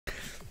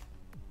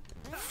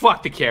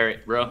fuck the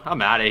carrot, bro.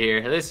 I'm out of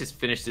here. Let's just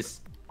finish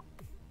this.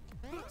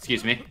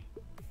 Excuse me.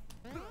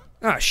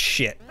 Ah,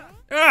 shit.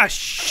 Ah,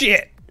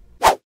 shit.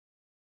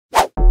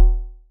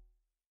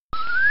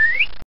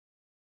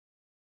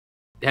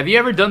 Have you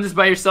ever done this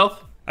by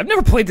yourself? I've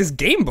never played this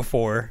game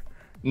before.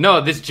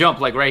 No, this jump,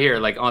 like right here,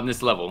 like on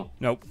this level.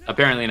 Nope.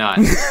 Apparently not.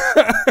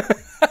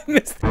 I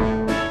missed.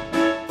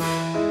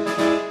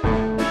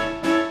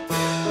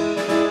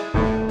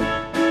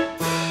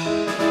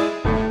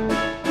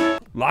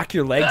 Lock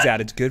your legs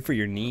out. It's good for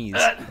your knees.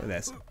 Look at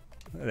this.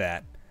 Look at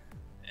that.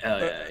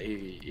 Hell yeah,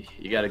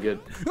 you got a good.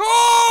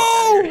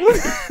 Oh!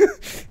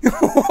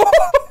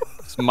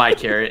 It's my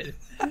carrot.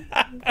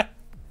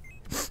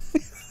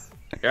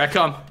 Here I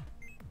come.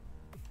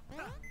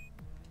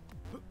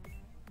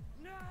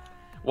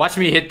 Watch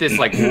me hit this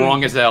like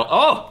wrong as hell.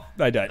 Oh!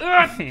 I died.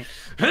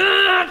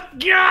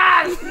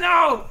 God,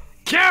 no!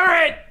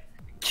 Carrot!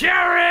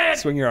 Carrot!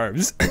 Swing your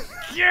arms.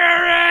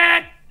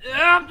 Carrot!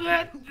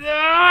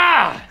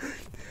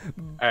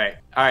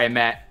 Alright,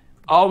 Matt.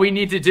 All we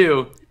need to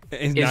do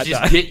is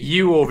just get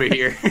you over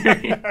here.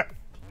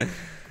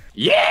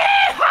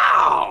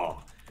 Yeah!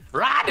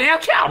 Right now,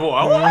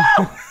 cowboy! Whoa!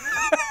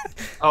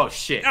 Oh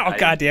shit! Oh,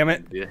 god damn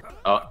it! Yeah.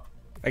 Oh,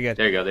 I get.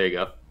 there you go. There you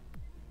go.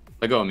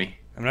 Let go of me.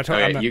 I'm not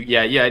trying. Okay, I'm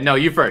not... yeah. No,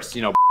 you first.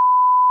 You know.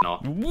 No.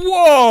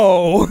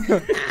 Whoa!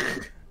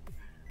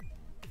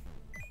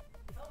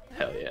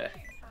 Hell yeah!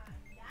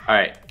 All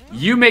right,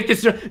 you make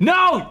this.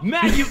 No,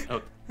 Matt, you.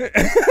 Oh.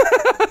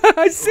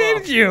 I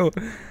saved you.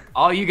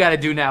 All you gotta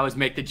do now is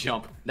make the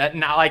jump.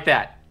 Not like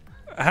that.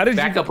 How did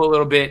Back you? up a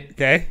little bit.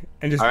 Okay,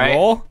 and just All right.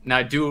 roll.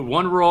 Now do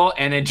one roll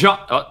and then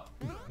jump. Oh,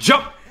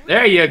 jump.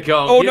 There you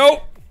go. Oh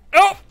no!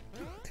 No!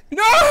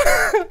 No!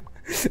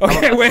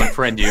 Okay, I'm about wait. to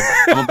unfriend you.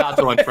 I'm about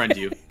to unfriend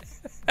you.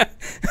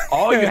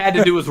 All you had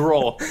to do was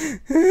roll.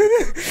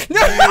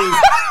 No!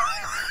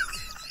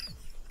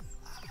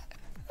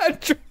 I'm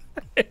trying.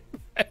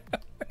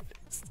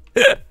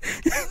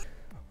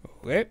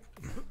 Wait.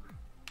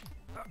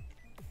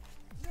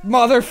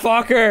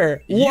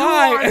 Motherfucker! You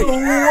Why? are the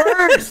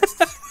worst.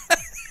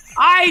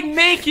 I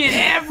make it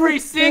every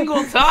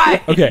single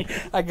time. Okay,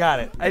 I got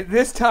it.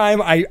 This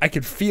time I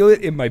could feel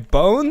it in my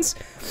bones.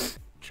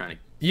 Trying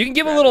to. You can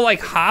give a little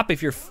like hop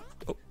if you're.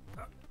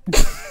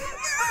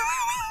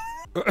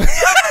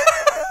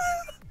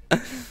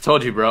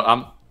 Told you, bro.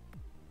 I'm.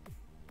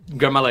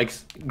 Grab my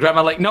legs. Grab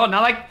my leg. No,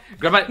 not like.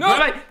 Grab my. No.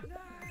 Grab my.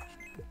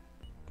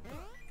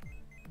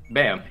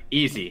 Bam.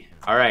 Easy.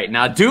 All right.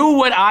 Now do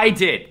what I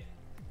did.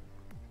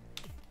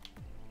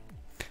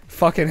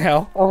 Fucking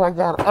hell. Oh my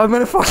god. I'm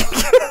gonna fucking.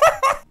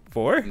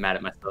 4? I'm mad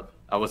at myself.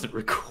 I wasn't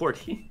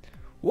recording.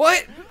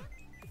 What?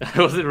 I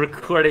wasn't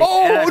recording.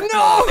 Oh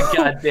no!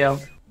 God damn.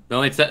 The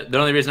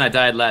only reason I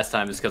died last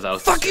time is because I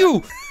was. Fuck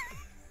you!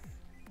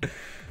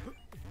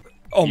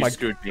 Oh You my.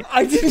 screwed me.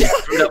 I did not.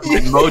 Screwed up my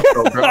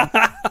mojo, bro.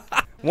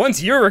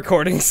 Once your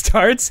recording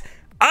starts,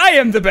 I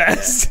am the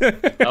best.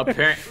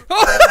 Apparently.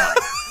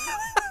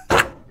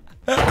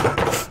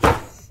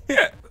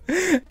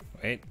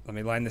 Wait, let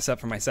me line this up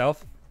for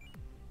myself.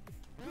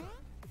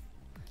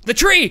 The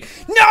tree!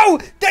 No!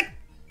 That.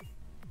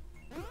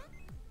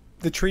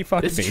 The tree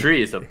fucked me. This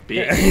tree is a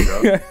bitch,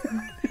 bro.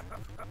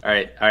 All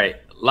right.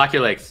 Lock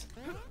your legs.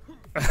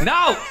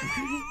 No!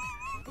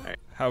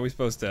 How are we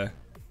supposed to?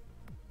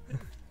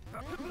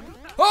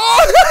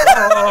 Oh!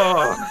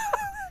 Oh.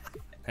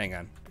 Hang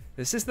on.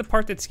 This is the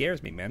part that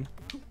scares me, man.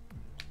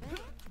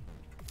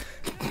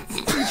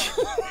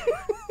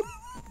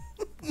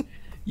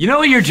 You know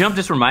what your jump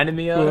just reminded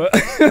me of?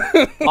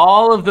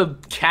 All of the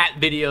cat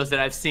videos that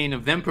I've seen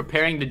of them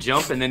preparing to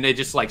jump and then they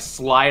just like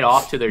slide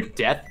off to their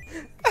death.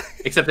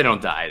 Except they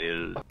don't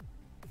die.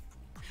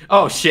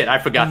 Oh shit, I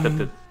forgot that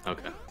the...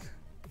 Okay.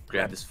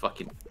 Grab this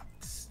fucking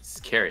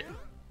carrot.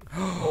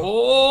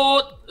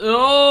 Oh!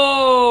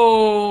 Oh!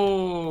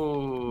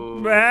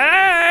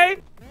 Bye.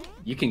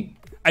 You can...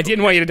 I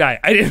didn't want you to die.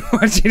 I didn't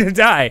want you to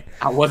die.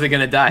 I wasn't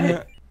gonna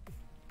die.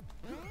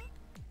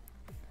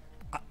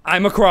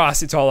 I'm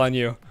across. It's all on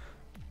you.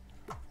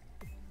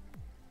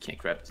 Can't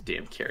grab this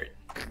damn carrot.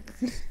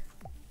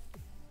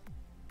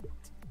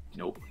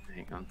 Nope.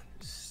 Hang on.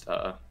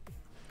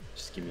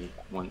 Just give me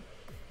one.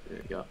 There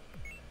you go.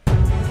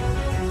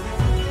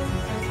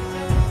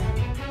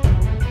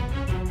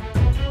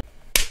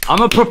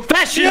 I'm a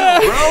professional,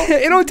 bro!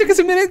 It only took us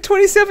a minute and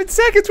 27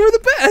 seconds. We're the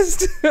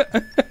best.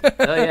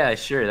 Oh yeah,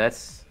 sure.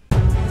 That's...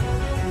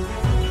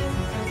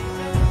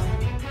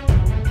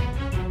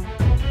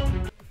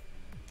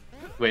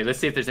 Wait, let's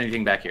see if there's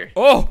anything back here.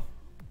 Oh!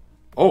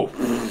 Oh,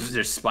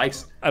 there's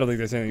spikes. I don't think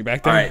there's anything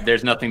back there. All right,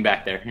 there's nothing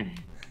back there.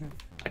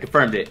 I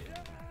confirmed it.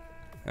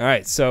 All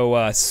right,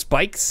 so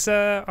spikes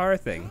are a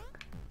thing.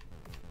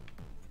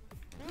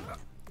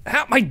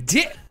 How my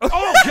dick?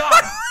 Oh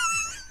god!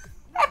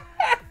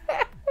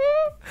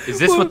 Is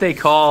this what they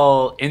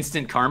call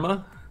instant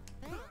karma?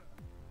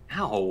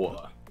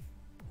 Ow.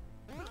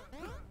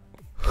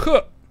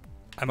 Huh.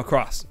 I'm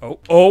across. Oh.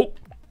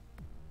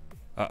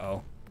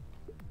 Uh-oh.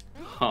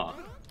 Huh.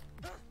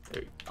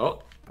 There you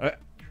go. Oh. Uh,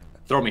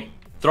 Throw me.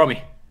 Throw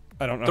me.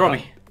 I don't know. Throw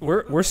me.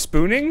 We're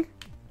spooning?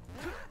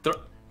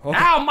 Oh.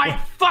 Ow, my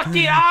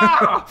fucking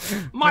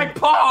my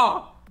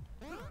paw!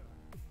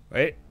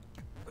 Wait.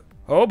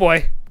 Oh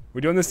boy.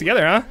 We're doing this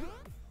together, huh?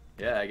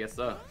 Yeah, I guess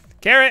so.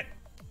 Carrot!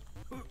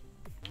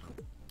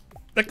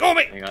 Let go of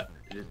me! Hang on.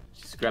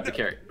 Just grab the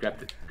carrot. Grab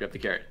the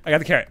carrot. I got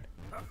the carrot.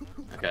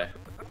 Okay.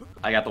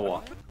 I got the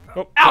wall.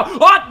 Oh. Ow!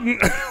 What?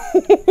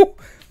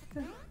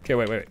 Okay,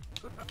 wait.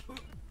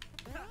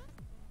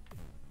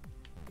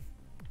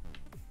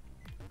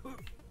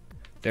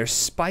 There's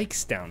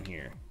spikes down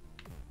here.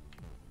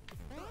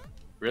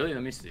 Really?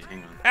 Let me see.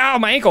 Hang on. Ow,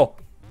 my ankle!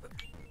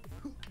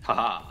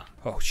 Haha.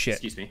 Oh shit.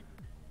 Excuse me.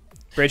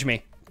 Bridge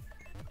me.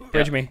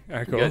 Bridge me.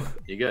 Alright, cool.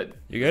 You good?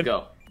 You good?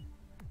 Let's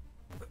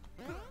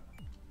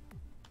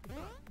go.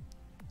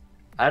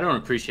 I don't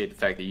appreciate the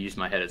fact that you used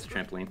my head as a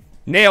trampoline.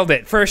 Nailed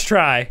it. First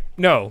try.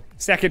 No.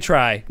 Second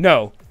try.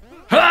 No.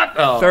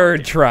 Oh,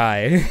 Third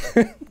try.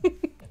 I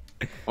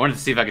wanted to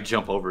see if I could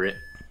jump over it.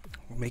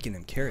 We're making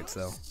them carrots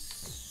though.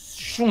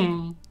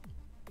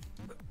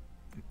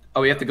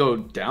 Oh, we have to go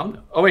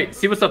down? Oh wait,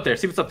 see what's up there.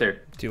 See what's up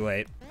there. Too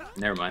late.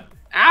 Never mind.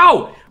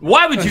 Ow!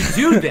 Why would you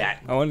do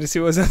that? I wanted to see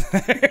what was up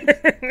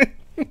there.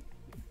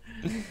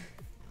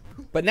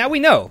 But now we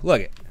know.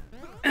 Look it.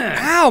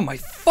 Ow, my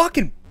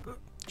fucking...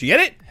 Did you get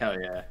it? Hell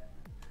yeah.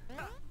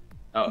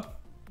 Oh.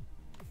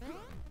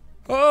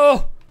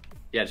 Oh.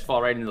 Yeah, just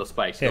fall right into those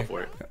spikes. Here. Go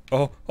for it.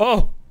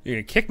 Oh. You're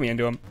gonna kick me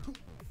into them.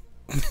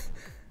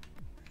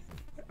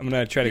 I'm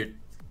gonna try to...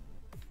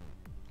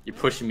 You're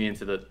pushing me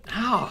into the...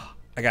 Ow!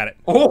 I got it.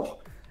 Oh!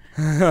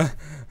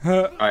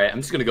 Alright,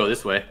 I'm just gonna go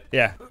this way.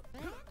 Yeah.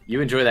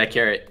 You enjoy that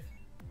carrot.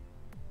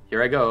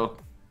 Here I go.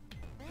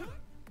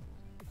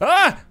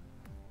 Ah!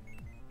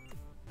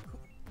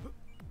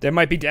 There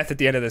might be death at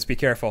the end of this. Be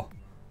careful.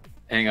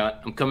 Hang on.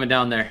 I'm coming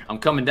down there. I'm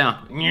coming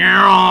down.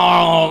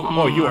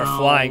 Oh, you are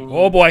flying.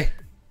 Oh, boy.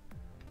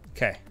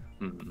 Okay.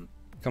 Mm-hmm.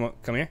 Come on.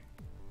 Come here.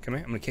 Come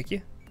here. I'm gonna kick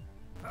you.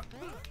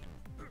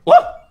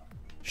 What?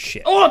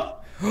 Shit. Oh!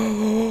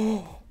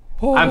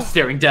 I'm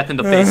staring death in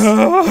the face.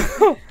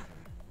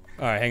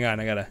 Alright, hang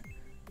on. I gotta...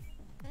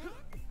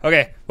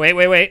 Okay.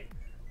 Wait.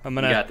 I'm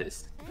gonna... You got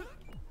this.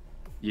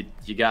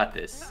 You got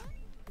this.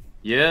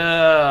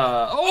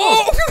 Yeah.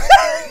 Oh!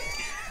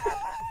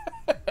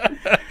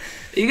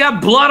 You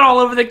got blood all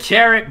over the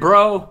carrot,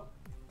 bro.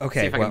 Okay,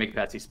 see if I can make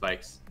Patsy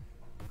spikes.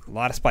 A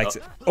lot of spikes.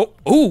 Oh,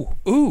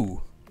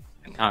 ooh.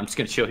 I'm just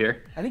gonna chill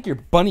here. I think your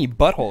bunny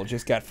butthole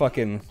just got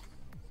fucking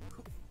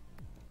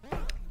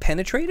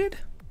penetrated.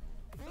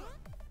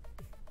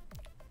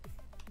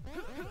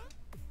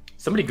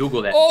 Somebody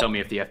Google that and tell me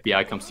if the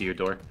FBI comes to your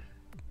door.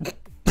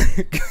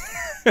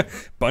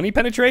 Bunny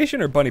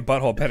penetration or bunny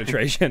butthole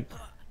penetration?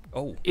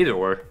 Oh. Either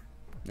or.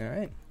 All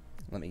right.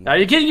 Let me. Now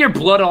you're getting your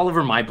blood all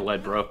over my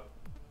blood, bro.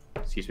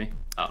 Excuse me.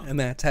 Oh. And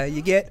that's how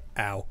you get.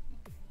 Ow.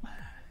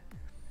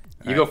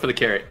 You go for the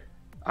carrot.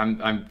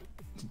 I'm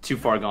too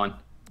far gone.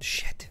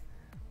 Shit.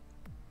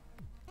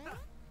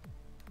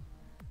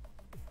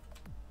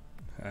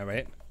 All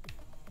right.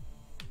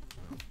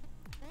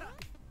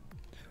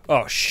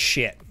 Oh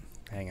shit.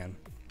 Hang on.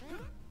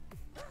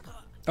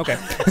 Okay.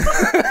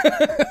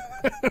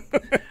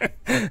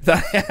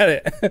 Thought I had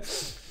it.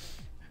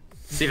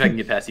 See if I can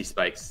get past these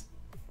spikes.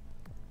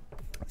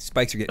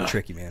 Spikes are getting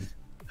tricky, man.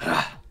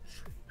 I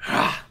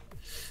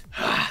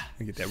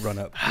get that run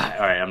up. All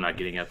right, I'm not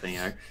getting up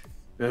anymore.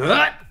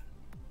 Yeah.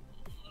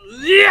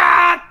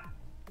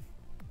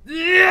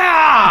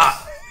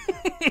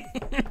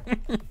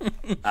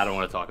 I don't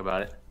want to talk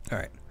about it. All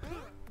right.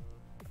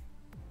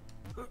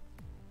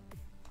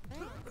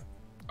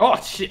 Oh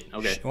shit.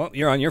 Okay. Well,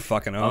 you're on your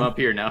fucking own. I'm up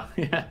here now.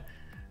 Yeah.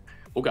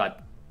 Oh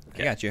god.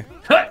 Okay. I got you.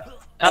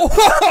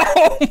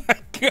 Oh my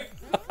god.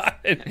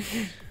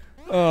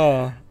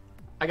 Oh.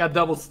 I got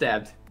double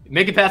stabbed.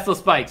 Make it past those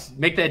spikes.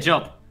 Make that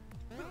jump.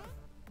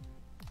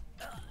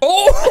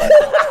 Oh!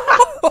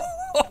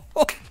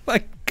 Oh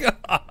my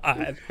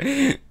god.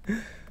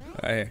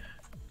 Alright.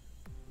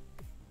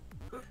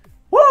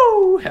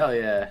 Woo! Hell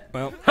yeah.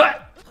 Well.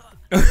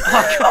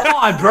 Oh, come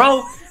on,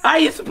 bro. How are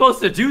you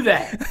supposed to do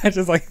that? I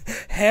just like,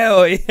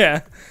 hell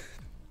yeah.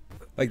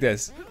 Like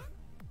this.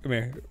 Come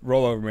here.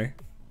 Roll over me.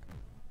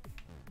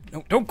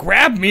 No, don't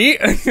grab me.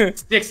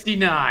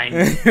 69.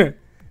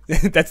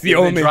 That's the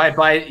only.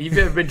 You've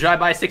ever been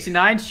drive-by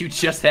 69? You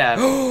just have.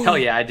 Hell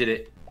yeah, I did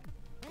it.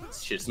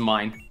 This shit's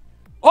mine.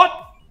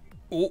 Oh!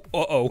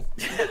 Uh-oh.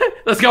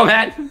 Let's go,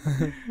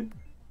 man.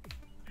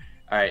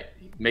 Alright,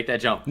 make that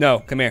jump. No,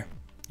 come here.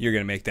 You're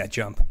gonna make that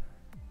jump.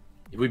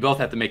 We both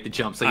have to make the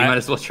jump, so you might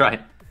as well try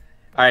it.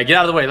 Alright, get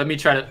out of the way. Let me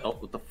try to... Oh,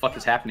 what the fuck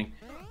is happening?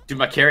 Dude,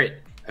 my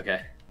carrot.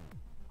 Okay.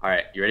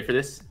 Alright, you ready for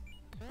this?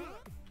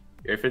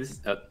 You ready for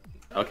this?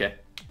 Okay.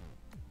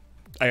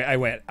 I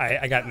went.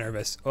 I got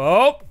nervous.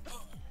 Oh!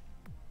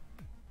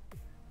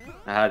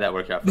 How did that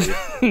work out for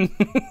you?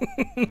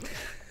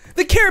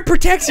 The carrot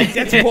protects you.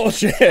 That's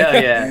bullshit.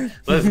 Hell yeah.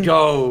 Let's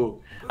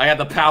go. I got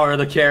the power of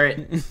the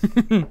carrot.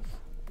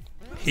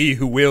 He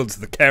who wields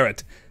the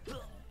carrot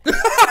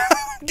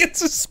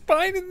gets a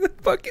spine in the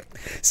fucking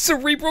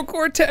cerebral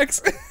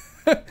cortex.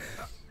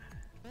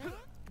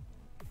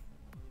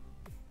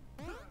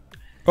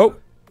 Oh.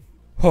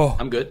 Oh.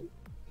 I'm good.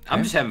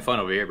 I'm just having fun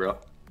over here, bro.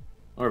 Don't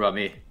worry about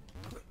me.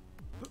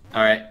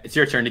 All right, it's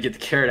your turn to get the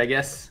carrot, I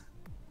guess.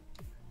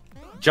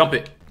 Jump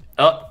it.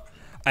 Up.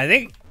 I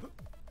think.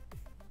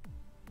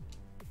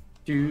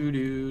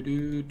 Dude,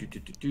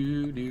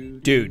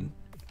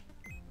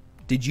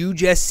 did you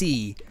just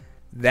see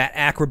that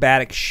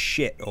acrobatic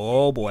shit?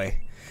 Oh boy.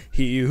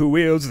 He who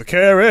wields the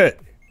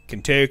carrot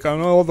can take on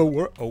all the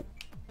world. Oh.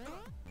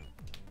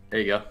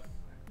 There you go.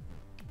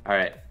 All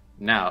right,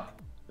 now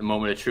the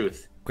moment of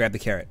truth. Grab the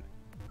carrot.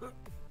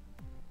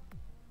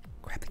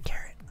 Grab the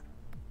carrot.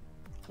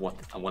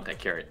 I want that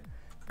carrot.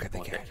 Grab the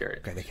carrot. That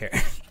carrot. Grab the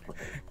carrot.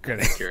 Grab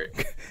the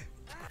carrot.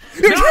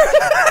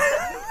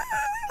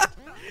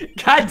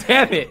 God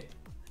damn it!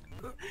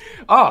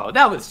 Oh,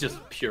 that was just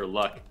pure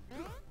luck.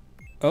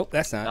 Oh,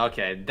 that's not.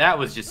 Okay, that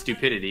was just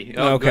stupidity.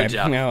 Oh, okay. good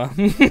job. No.